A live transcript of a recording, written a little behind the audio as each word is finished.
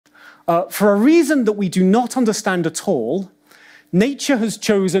For a reason that we do not understand at all, nature has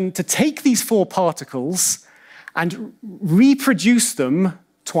chosen to take these 4 particles and reproduce them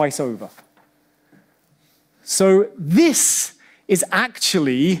twice over. So this is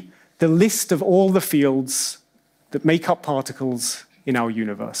actually the list of all the fields that make up particles in our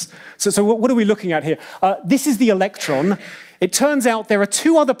universe. So what are we looking at here? This is the electron. It turns out there are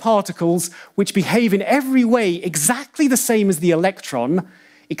 2 other particles which behave in every way exactly the same as the electron,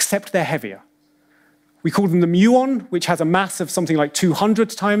 except they're heavier. We call them the muon, which has a mass of something like 200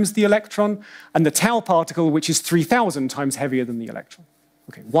 times the electron, and the tau particle, which is 3,000 times heavier than the electron.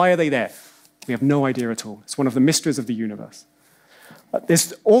 Okay, why are they there? We have no idea at all. It's one of the mysteries of the universe.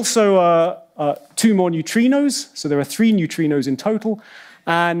 There's also 2 more neutrinos, so there are 3 neutrinos in total,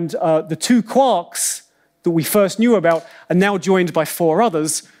 and the 2 quarks that we first knew about are now joined by 4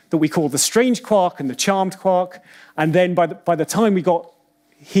 others that we call the strange quark and the charmed quark, and then by the time we got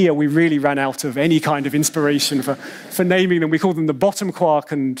here, we really ran out of any kind of inspiration for naming them. We call them the bottom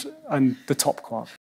quark and the top quark.